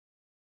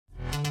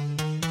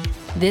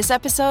This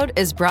episode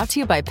is brought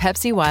to you by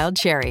Pepsi Wild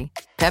Cherry.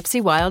 Pepsi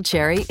Wild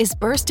Cherry is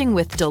bursting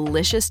with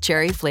delicious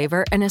cherry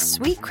flavor and a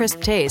sweet,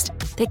 crisp taste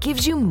that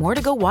gives you more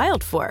to go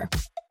wild for.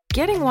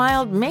 Getting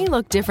wild may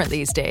look different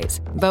these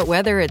days, but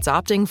whether it's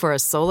opting for a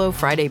solo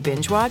Friday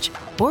binge watch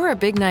or a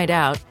big night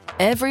out,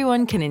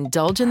 everyone can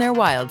indulge in their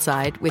wild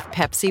side with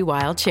Pepsi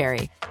Wild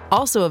Cherry.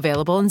 Also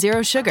available in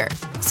Zero Sugar.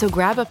 So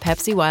grab a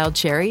Pepsi Wild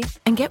Cherry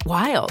and get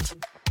wild.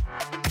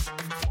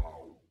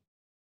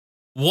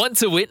 Want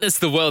to witness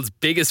the world's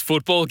biggest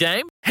football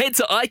game? Head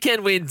to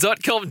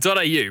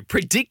iCanWin.com.au,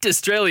 predict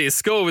Australia's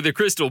score with a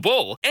crystal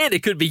ball, and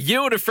it could be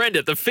you and a friend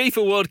at the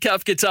FIFA World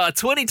Cup Qatar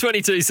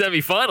 2022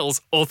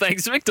 semi-finals, all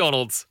thanks to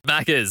McDonald's.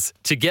 Maccas,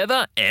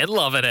 together and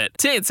loving it.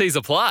 TNCs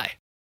apply.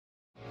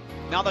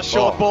 Another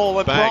short ball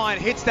where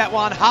Bryant hits that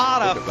one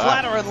harder,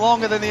 flatter and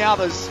longer than the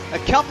others. A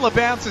couple of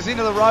bounces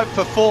into the rope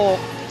for 4.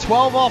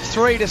 12 off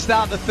 3 to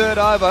start the third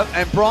over,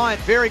 and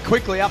Bryant very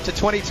quickly up to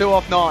 22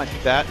 off 9.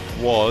 That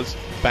was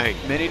bang.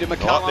 Many to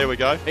McCullum. Oh, there we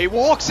go. He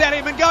walks at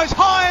him and goes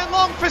high and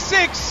long for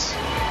 6.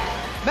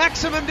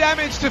 Maximum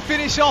damage to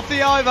finish off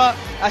the over.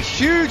 A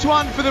huge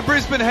one for the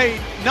Brisbane Heat.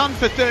 None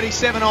for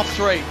 37 off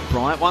 3.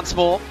 Bryant once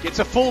more gets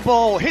a full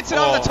ball. Hits it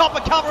over the top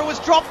of cover. It was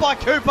dropped by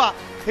Cooper.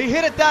 He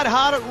hit it that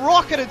hard. It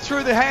rocketed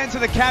through the hands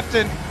of the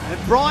captain.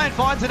 And Bryant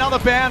finds another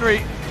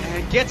boundary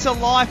and gets a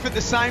life at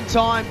the same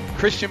time.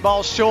 Christian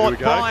bowls short.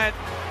 Bryant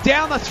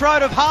down the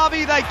throat of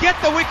Harvey. They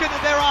get the wicket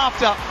that they're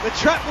after. The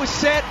trap was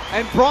set,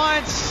 and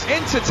Bryant's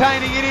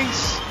entertaining innings,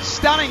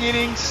 stunning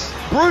innings,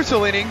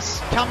 brutal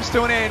innings comes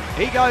to an end.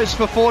 He goes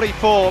for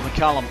 44.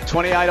 McCullum,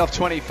 28 off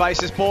 20,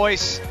 faces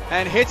Boyce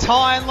and hits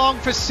high and long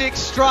for 6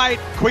 straight.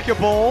 Quicker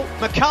ball.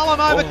 McCullum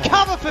over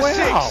cover for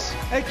 6.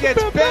 It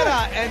gets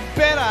better and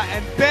better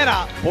and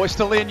better. Boyce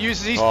to Lynn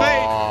uses his feet.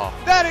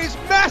 That is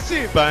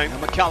massive. Bang.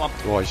 And McCullum.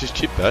 Oh, he's just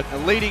chipped that. A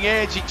leading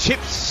edge. He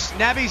chips.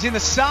 Nabby's in the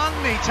sun.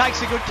 He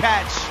takes a good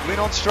catch. Lynn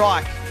on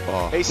strike.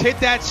 He's hit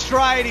that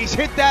straight, he's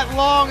hit that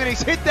long, and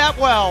he's hit that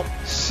well.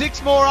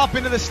 6 more up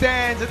into the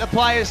stands at the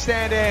players'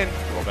 stand end.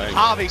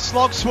 Harvey,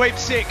 slog sweep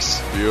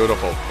 6.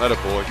 Beautiful. That a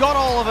boy. Got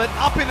all of it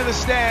up into the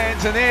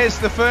stands, and there's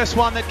the first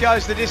one that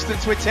goes the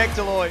distance with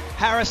Tectaloy.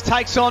 Harris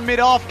takes on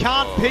mid-off,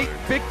 can't beat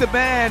the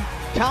man.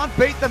 Can't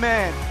beat the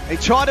man. He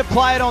tried to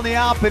play it on the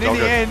up, and in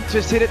the end,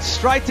 just hit it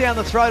straight down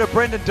the throat of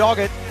Brendan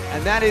Doggett.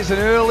 And that is an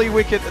early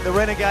wicket that the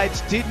Renegades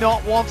did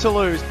not want to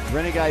lose.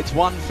 Renegades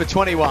 1 for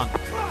 21.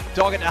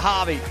 Doggett to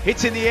Harvey.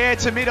 Hits in the air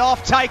to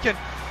mid-off. Taken.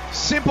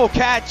 Simple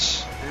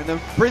catch. And the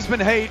Brisbane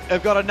Heat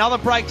have got another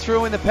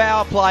breakthrough in the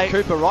power play.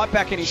 Cooper right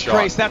back in his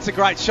crease. That's a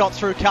great shot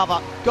through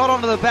cover. Got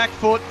onto the back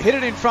foot. Hit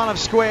it in front of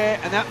square.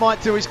 And that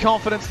might do his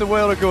confidence the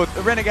world of good.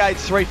 The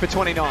Renegades 3 for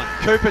 29.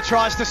 Cooper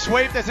tries to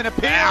sweep. There's an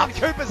appeal. And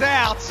Cooper's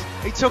out.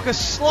 He took a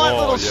slight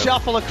little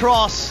shuffle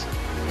across,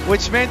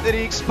 which meant that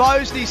he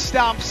exposed his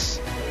stumps.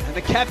 And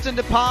the captain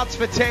departs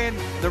for 10.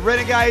 The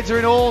Renegades are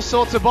in all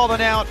sorts of bother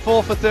now at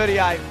 4 for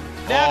 38.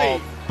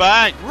 Nabby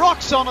bang.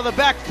 Rocks onto the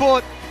back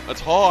foot. That's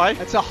high.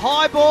 It's a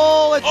high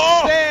ball. It's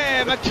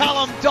there.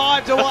 McCullum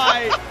dived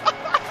away.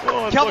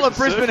 A couple of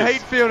Brisbane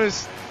Heat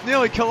fielders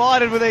nearly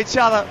collided with each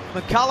other.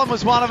 McCullum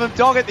was one of them.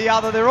 Doggett the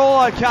other. They're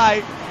all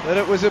okay. But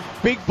it was a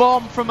big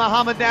bomb from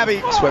Mohamed Nabby.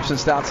 Swepson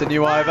starts a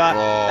new over.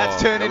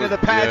 That's turned into the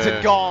pads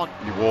and gone.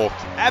 He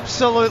walked.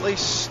 Absolutely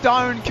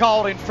stone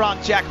cold in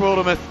front, Jack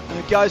Wildermuth. And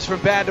it goes from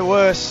bad to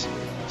worse.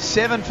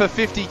 7 for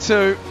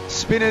 52.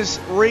 Spinners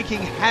wreaking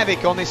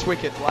havoc on this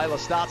wicket. Layla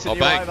starts a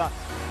new over.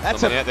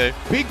 That's a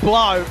big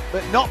blow,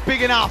 but not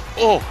big enough.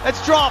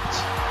 It's dropped.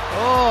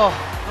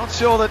 Not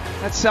sure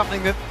that's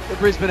something that the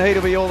Brisbane Heat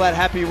will be all that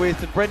happy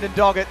with. And Brendan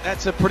Doggett,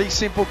 that's a pretty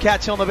simple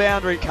catch on the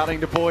boundary.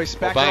 Cutting to Boyce,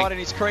 back right in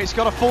his crease.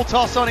 Got a full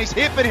toss on his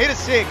hip and hit a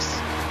 6.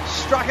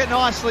 Struck it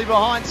nicely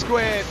behind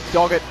square.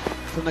 Doggett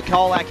from the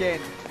Colac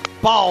end.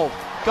 Bowled.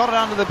 Got it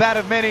under the bat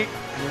of many.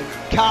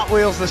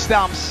 Cartwheels the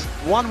stumps.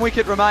 1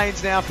 wicket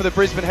remains now for the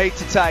Brisbane Heat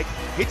to take.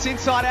 Hits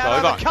inside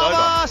out over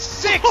cover.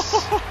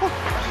 6!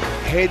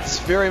 Heads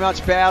very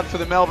much bowed for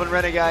the Melbourne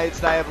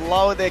Renegades. They have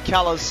lowered their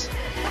colours.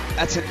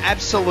 That's an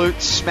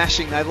absolute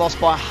smashing. They lost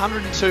by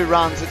 102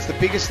 runs. It's the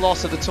biggest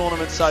loss of the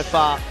tournament so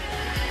far.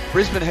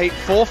 Brisbane Heat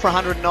 4 for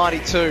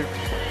 192.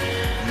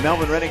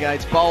 Melbourne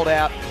Renegades bowled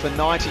out for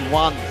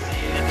 91.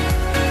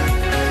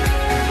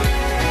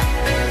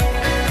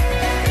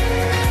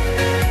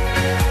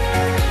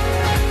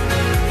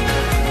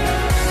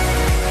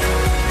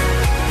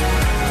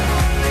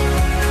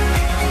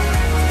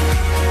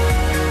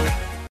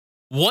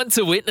 Want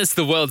to witness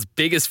the world's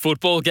biggest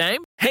football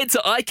game? Head to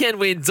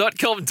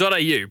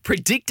iCanWin.com.au,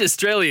 predict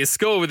Australia's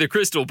score with a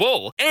crystal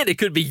ball, and it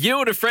could be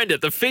you and a friend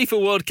at the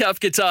FIFA World Cup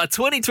Qatar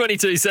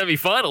 2022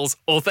 semi-finals,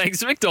 all thanks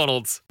to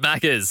McDonald's.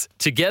 Maccas,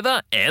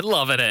 together and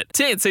loving it.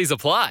 TNCs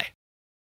apply.